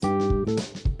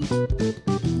Good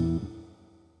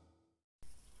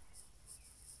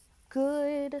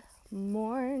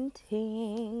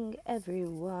morning,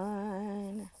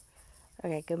 everyone.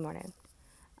 Okay, good morning.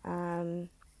 I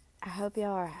hope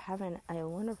y'all are having a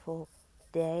wonderful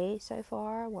day so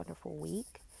far, a wonderful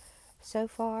week so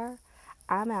far.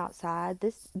 I'm outside.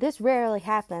 This rarely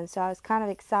happens, so I was kind of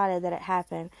excited that it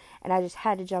happened, and I just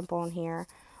had to jump on here.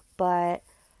 But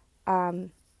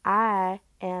I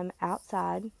am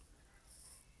outside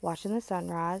watching the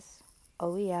sunrise.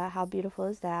 Oh yeah, how beautiful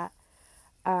is that?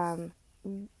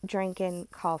 Drinking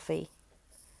coffee.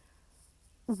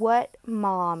 What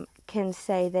mom can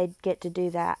say they'd get to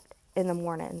do that in the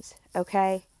mornings?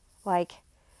 Okay, like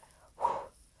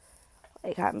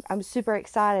I'm super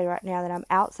excited right now that I'm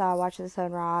outside watching the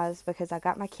sunrise because I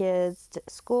got my kids to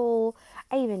school.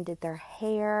 I even did their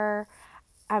hair.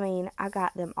 I mean, I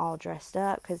got them all dressed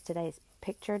up because today's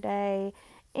picture day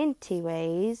in T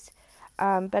ways.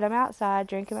 But I'm outside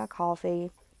drinking my coffee,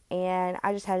 and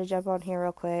I just had to jump on here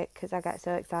real quick because I got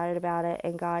so excited about it,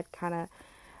 and God kind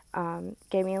of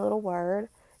gave me a little word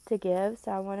to give,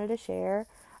 so I wanted to share.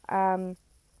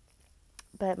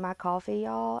 But my coffee,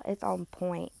 y'all, it's on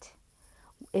point.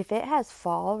 If it has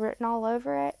fall written all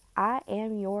over it, I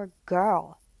am your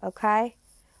girl, okay?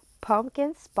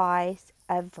 Pumpkin spice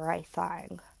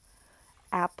everything.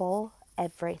 Apple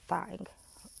everything.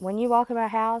 When you walk in my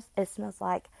house, it smells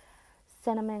like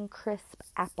cinnamon crisp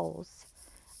apples.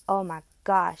 Oh my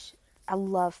gosh, I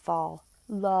love fall.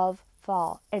 Love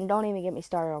fall. And don't even get me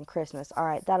started on Christmas. All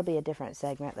right, that'll be a different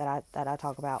segment that I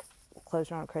talk about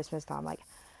closer on Christmas time. Like,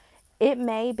 it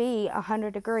may be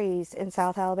 100 degrees in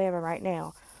South Alabama right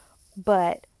now,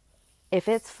 but if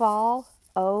it's fall,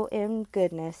 OM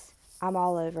goodness, I'm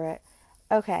all over it.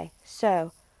 Okay,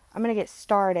 so I'm going to get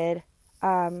started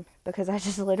because I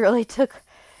just literally took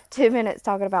 2 minutes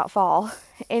talking about fall.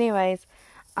 Anyways,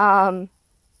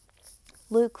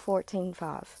 Luke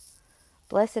 14:5.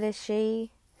 Blessed is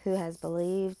she who has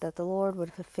believed that the Lord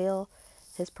would fulfill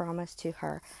his promise to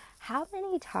her. How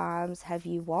many times have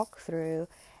you walked through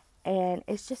and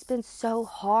it's just been so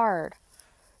hard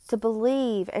to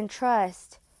believe and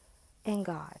trust in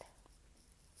God?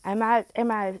 Am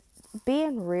I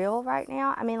being real right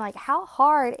now? I mean, like, how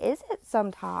hard is it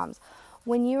sometimes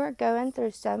when you are going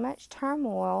through so much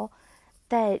turmoil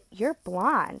that you're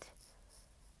blind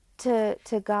to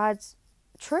God's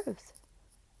truth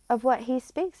of what he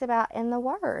speaks about in the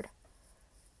word?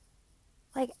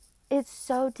 Like, it's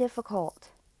so difficult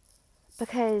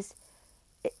because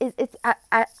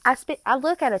I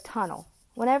look at a tunnel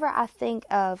whenever I think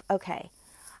of, okay,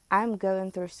 I'm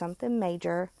going through something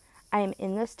major. I am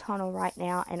in this tunnel right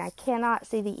now and I cannot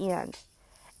see the end.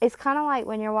 It's kind of like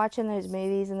when you're watching those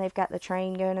movies and they've got the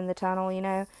train going in the tunnel, you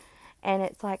know, and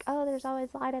it's like, oh, there's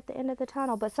always light at the end of the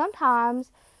tunnel. But sometimes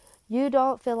you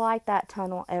don't feel like that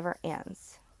tunnel ever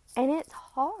ends. And it's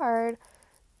hard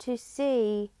to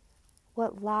see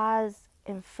what lies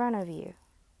in front of you,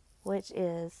 which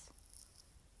is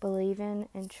believing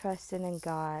and trusting in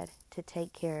God to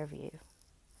take care of you.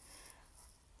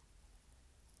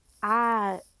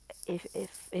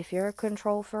 If you're a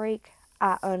control freak,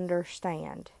 I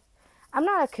understand. I'm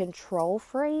not a control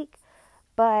freak,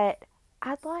 but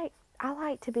I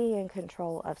like to be in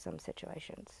control of some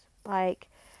situations. Like,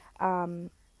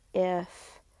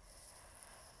 if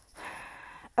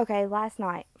okay, last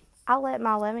night I let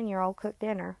my 11-year-old cook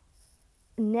dinner.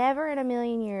 Never in a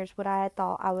million years would I have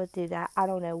thought I would do that. I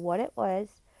don't know what it was,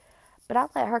 but I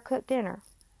let her cook dinner.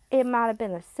 It might have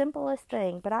been the simplest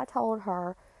thing, but I told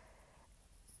her,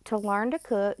 to learn to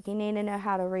cook, you need to know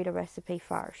how to read a recipe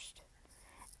first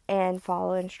and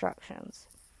follow instructions.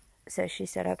 So she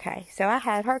said, okay. So I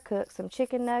had her cook some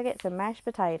chicken nuggets and mashed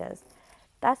potatoes.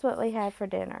 That's what we had for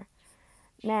dinner.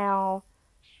 Now,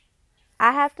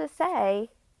 I have to say,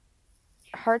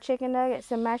 her chicken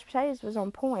nuggets and mashed potatoes was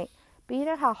on point. But you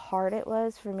know how hard it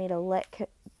was for me to let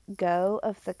go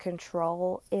of the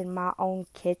control in my own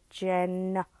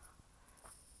kitchen?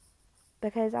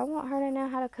 Because I want her to know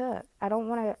how to cook. I don't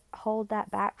want to hold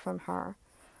that back from her.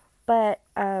 But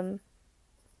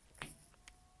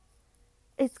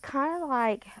it's kind of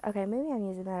like, okay, maybe I'm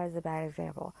using that as a bad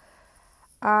example.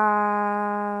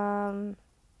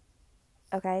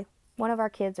 Okay, one of our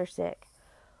kids are sick.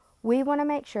 We want to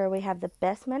make sure we have the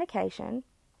best medication.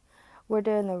 We're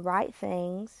doing the right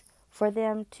things for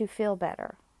them to feel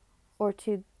better. Or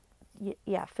to,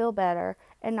 feel better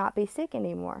and not be sick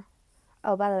anymore.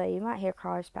 Oh, by the way, you might hear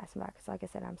cars passing by because, like I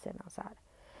said, I'm sitting outside.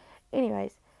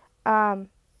 Anyways, and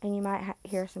you might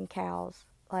hear some cows,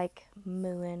 like,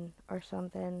 mooing or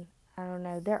something. I don't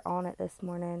know. They're on it this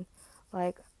morning.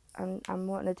 Like, I'm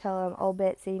wanting to tell them, oh,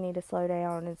 Betsy, you need to slow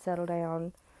down and settle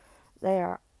down. They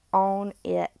are on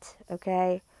it,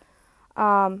 okay?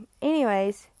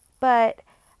 Anyways, but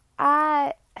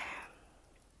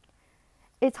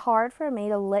it's hard for me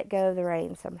to let go of the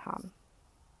reins sometimes.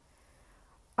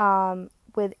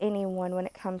 With anyone when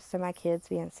it comes to my kids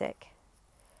being sick.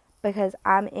 Because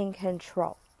I'm in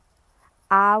control.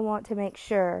 I want to make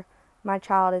sure my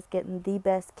child is getting the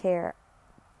best care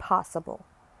possible.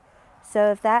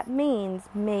 So if that means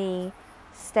me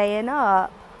staying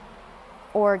up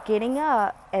or getting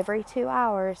up every 2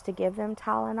 hours to give them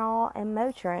Tylenol and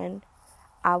Motrin,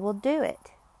 I will do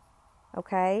it.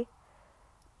 Okay?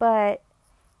 But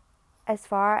as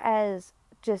far as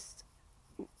just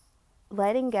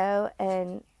letting go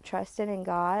and trusting in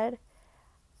God,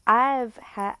 I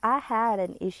had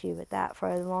an issue with that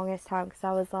for the longest time, because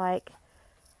I was like,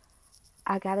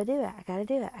 I gotta do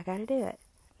it.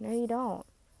 No, you don't.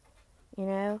 You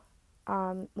know,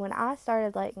 when I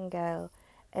started letting go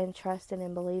and trusting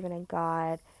and believing in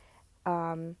God,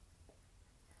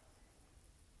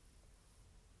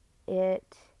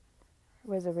 it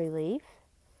was a relief.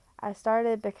 I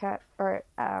started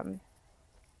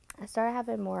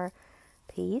having more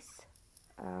peace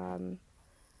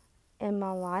in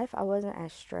my life. I wasn't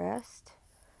as stressed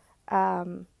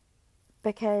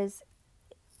because,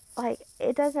 like,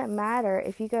 it doesn't matter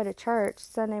if you go to church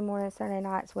Sunday morning, Sunday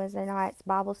nights, Wednesday nights,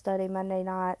 Bible study Monday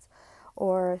nights,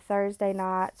 or Thursday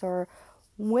nights, or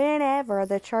whenever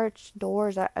the church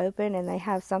doors are open and they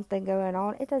have something going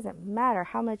on. It doesn't matter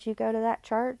how much you go to that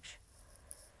church.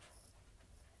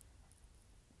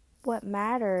 What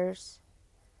matters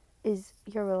is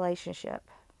your relationship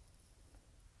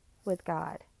with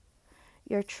God,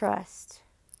 your trust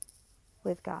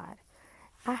with God.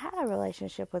 I had a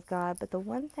relationship with God, but the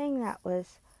one thing that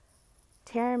was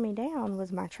tearing me down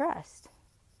was my trust,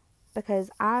 because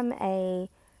I'm a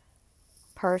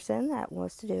person that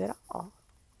wants to do it all.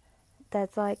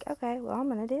 That's like, okay, well, I'm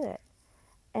going to do it.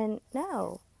 And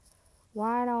no,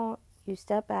 why don't you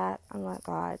step back and let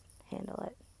God handle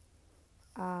it?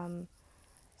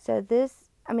 So this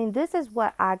is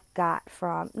what I got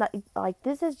from,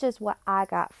 this is just what I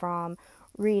got from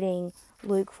reading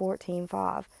Luke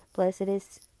 14:5. Blessed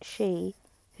is she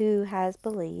who has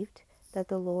believed that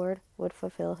the Lord would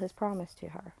fulfill his promise to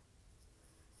her.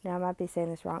 Now, I might be saying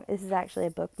this wrong. This is actually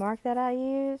a bookmark that I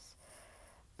use,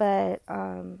 but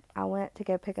I went to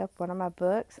go pick up one of my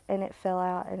books, and it fell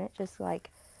out, and it just, I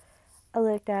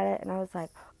looked at it, and I was like,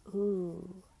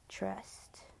 ooh,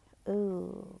 trust.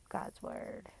 Ooh, God's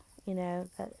word. You know,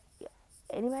 that,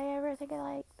 anybody ever think of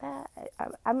like that?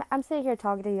 I'm sitting here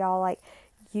talking to y'all like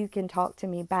you can talk to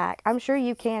me back. I'm sure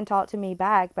you can talk to me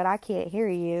back, but I can't hear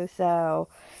you. So,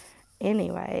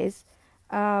 anyways,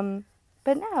 but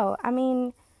no,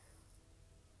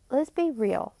 let's be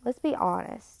real. Let's be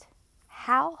honest.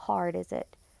 How hard is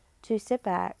it to sit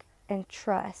back and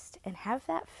trust and have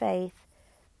that faith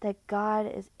that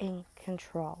God is in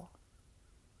control?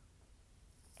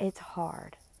 It's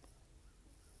hard.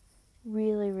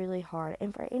 Really, really hard.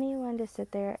 And for anyone to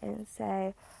sit there and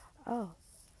say, oh,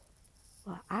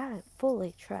 well, I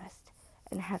fully trust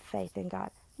and have faith in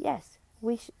God. Yes,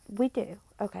 we do.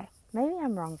 Okay, maybe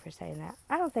I'm wrong for saying that.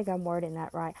 I don't think I'm wording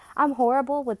that right. I'm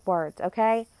horrible with words,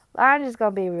 okay? I'm just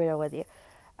going to be real with you.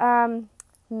 Let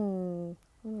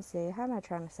me see. How am I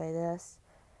trying to say this?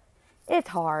 It's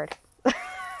hard.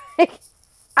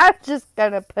 I'm just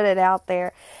going to put it out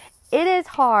there. It is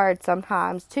hard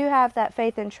sometimes to have that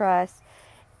faith and trust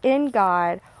in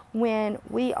God when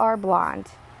we are blind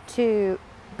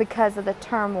because of the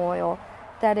turmoil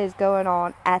that is going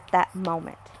on at that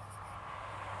moment.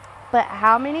 But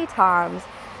how many times,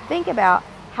 think about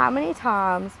how many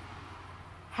times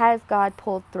has God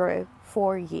pulled through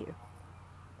for you?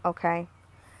 Okay?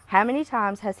 How many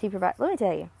times has he provided? Let me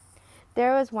tell you.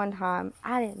 There was one time,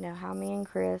 I didn't know how me and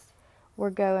Chris were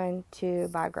going to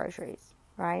buy groceries,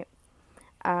 right?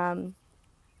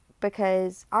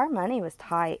 Because our money was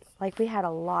tight. We had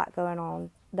a lot going on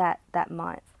that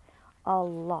month. A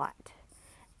lot.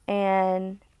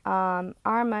 And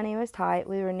our money was tight.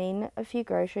 We were needing a few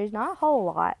groceries. Not a whole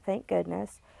lot, thank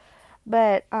goodness.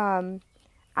 But I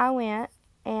went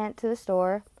to the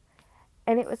store,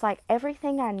 and it was like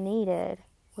everything I needed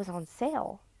was on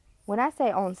sale. When I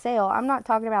say on sale, I'm not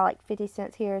talking about 50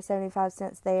 cents here, 75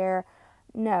 cents there.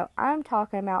 No, I'm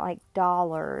talking about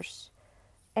dollars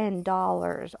and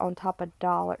dollars on top of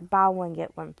dollars. Buy one,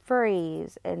 get one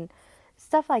frees and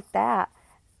stuff like that.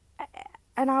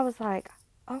 And I was like,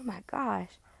 oh my gosh,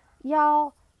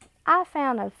 y'all, I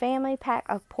found a family pack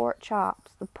of pork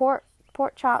chops. The pork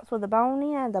pork chops with a bone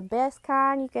in, the best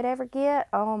kind you could ever get.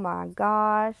 Oh my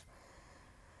gosh.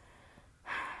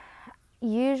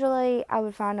 Usually I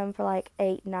would find them for like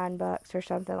 $8-9 or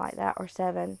something like that, or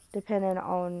 $7, depending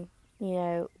on,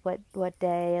 what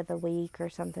day of the week or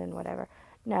something, whatever.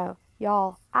 No,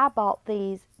 y'all, I bought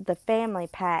the family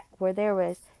pack where there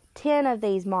was 10 of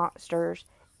these monsters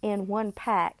in one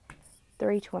pack,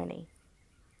 $3.20.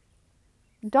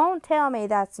 Don't tell me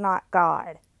that's not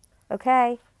God,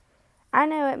 okay? I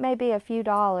know it may be a few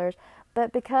dollars,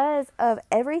 but because of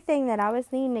everything that I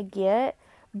was needing to get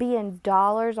being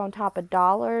dollars on top of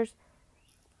dollars,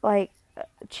 like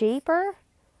cheaper,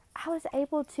 I was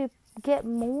able to get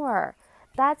more.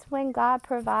 That's when God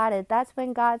provided. That's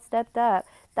when God stepped up.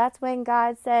 That's when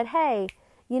God said, hey,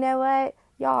 you know what?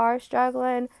 Y'all are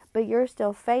struggling, but you're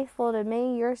still faithful to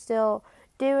me. You're still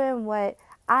doing what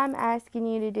I'm asking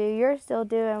you to do. You're still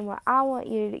doing what I want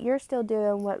you to do. You're still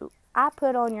doing what I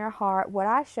put on your heart, what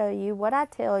I show you, what I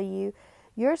tell you.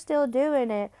 You're still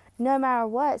doing it no matter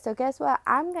what. So guess what?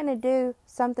 I'm going to do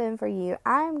something for you.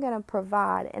 I'm going to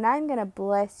provide, and I'm going to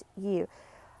bless you.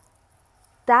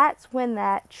 That's when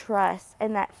that trust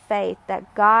and that faith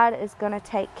that God is going to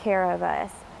take care of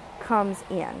us comes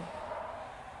in.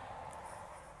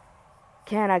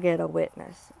 Can I get a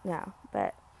witness? No,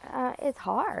 but it's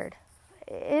hard.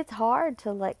 It's hard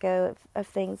to let go of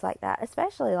things like that,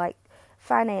 especially like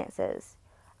finances.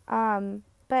 But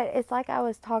it's like I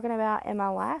was talking about in my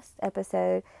last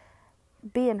episode,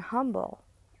 being humble,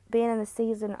 being in the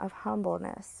season of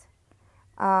humbleness.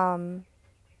 God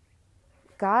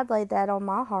laid that on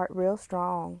my heart real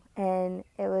strong, and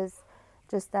it was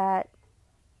just that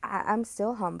I'm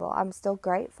still humble. I'm still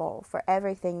grateful for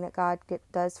everything that God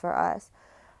does for us.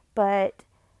 But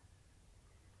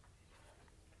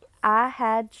I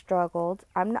had struggled.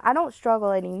 I don't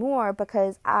struggle anymore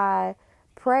because I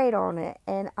prayed on it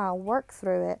and I worked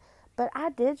through it. But I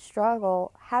did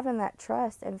struggle having that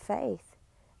trust and faith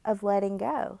of letting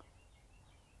go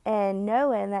and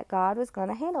knowing that God was going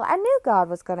to handle it. I knew God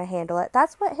was going to handle it.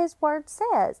 That's what His Word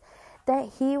says,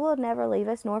 that He will never leave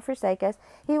us nor forsake us.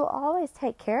 He will always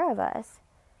take care of us.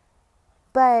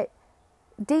 But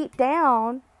deep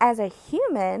down, as a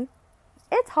human,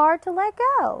 it's hard to let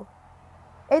go.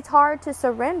 It's hard to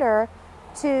surrender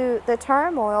to the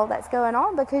turmoil that's going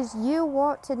on because you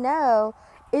want to know,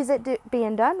 is it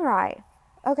being done right?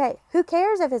 Okay, who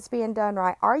cares if it's being done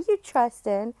right? Are you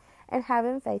trusting and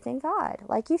having faith in God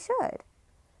like you should?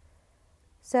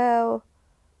 So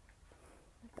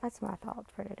that's my thought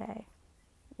for today.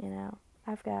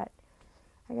 I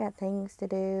got things to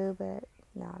do, but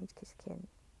no, I'm just kidding.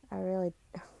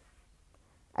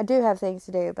 I do have things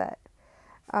to do, but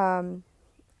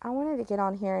I wanted to get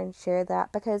on here and share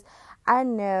that because I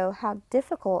know how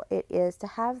difficult it is to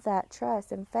have that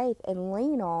trust and faith and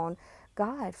lean on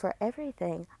God for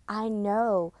everything. I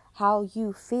know how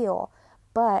you feel,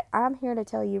 but I'm here to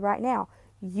tell you right now,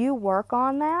 you work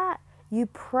on that, you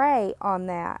pray on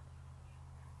that,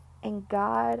 and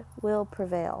God will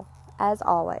prevail, as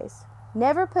always.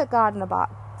 Never put God in a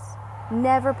box.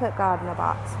 Never put God in a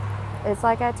box. It's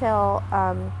like I tell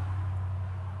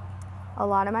a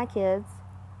lot of my kids,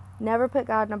 never put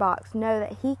God in a box. Know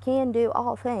that He can do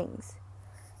all things.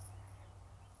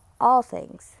 All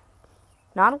things.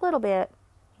 Not a little bit.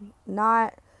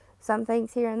 Not some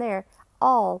things here and there.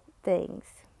 All things.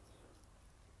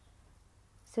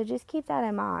 So just keep that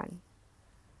in mind.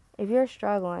 If you're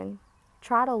struggling,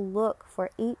 try to look for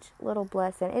each little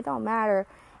blessing. It don't matter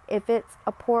if it's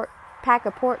a pack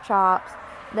of pork chops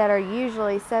that are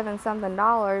usually $7-something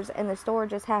and the store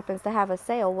just happens to have a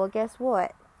sale. Well, guess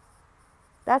what?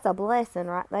 That's a blessing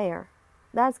right there.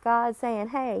 That's God saying,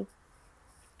 hey,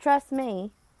 trust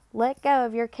me. Let go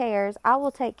of your cares. I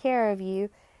will take care of you.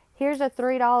 Here's a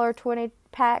 $3.20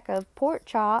 pack of pork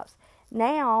chops.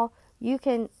 Now you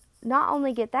can not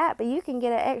only get that, but you can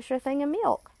get an extra thing of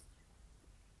milk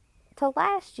to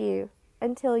last you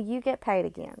until you get paid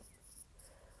again.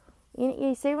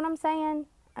 You see what I'm saying?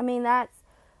 I mean,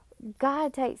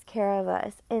 God takes care of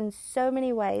us in so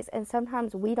many ways, and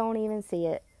sometimes we don't even see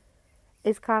it.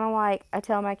 It's kind of like I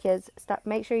tell my kids,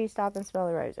 make sure you stop and smell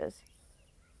the roses.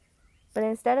 But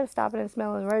instead of stopping and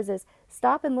smelling roses,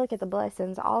 stop and look at the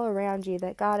blessings all around you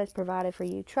that God has provided for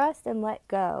you. Trust and let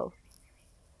go.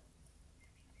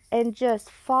 And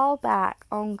just fall back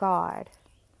on God.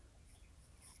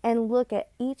 And look at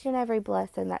each and every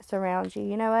blessing that surrounds you.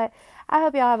 You know what? I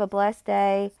hope y'all have a blessed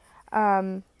day.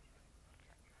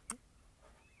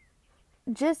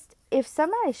 Just, if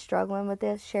somebody's struggling with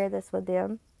this, share this with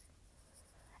them.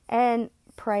 And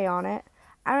pray on it.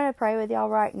 I'm going to pray with y'all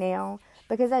right now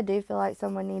because I do feel like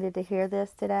someone needed to hear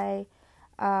this today.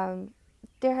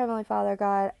 Dear Heavenly Father,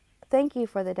 God, thank you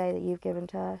for the day that you've given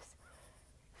to us.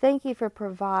 Thank you for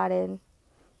providing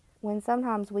when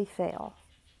sometimes we fail.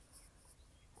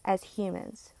 As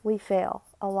humans, we fail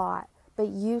a lot, but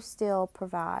you still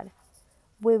provide.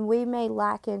 When we may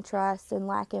lack in trust and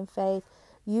lack in faith,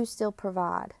 you still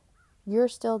provide. You're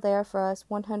still there for us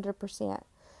 100%.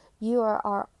 You are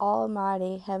our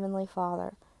almighty Heavenly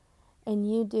Father,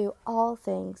 and you do all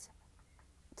things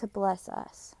to bless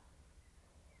us.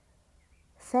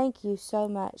 Thank you so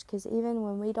much, because even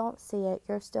when we don't see it,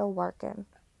 you're still working.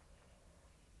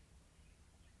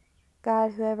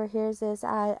 God, whoever hears this,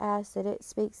 I ask that it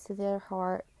speaks to their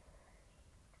heart,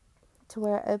 to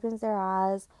where it opens their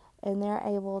eyes and they're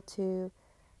able to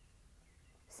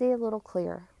see a little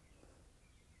clearer.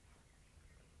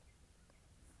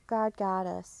 God, guide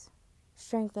us.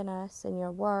 Strengthen us in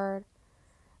your word.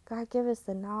 God, give us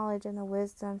the knowledge and the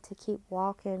wisdom to keep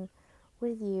walking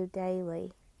with you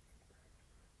daily.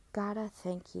 God, I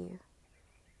thank you.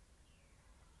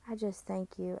 I just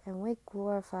thank you, and we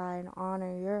glorify and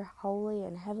honor your holy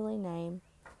and heavenly name.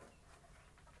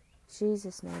 In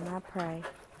Jesus' name I pray.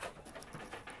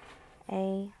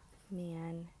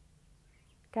 Amen.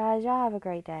 Guys, y'all have a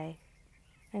great day,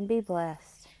 and be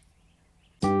blessed.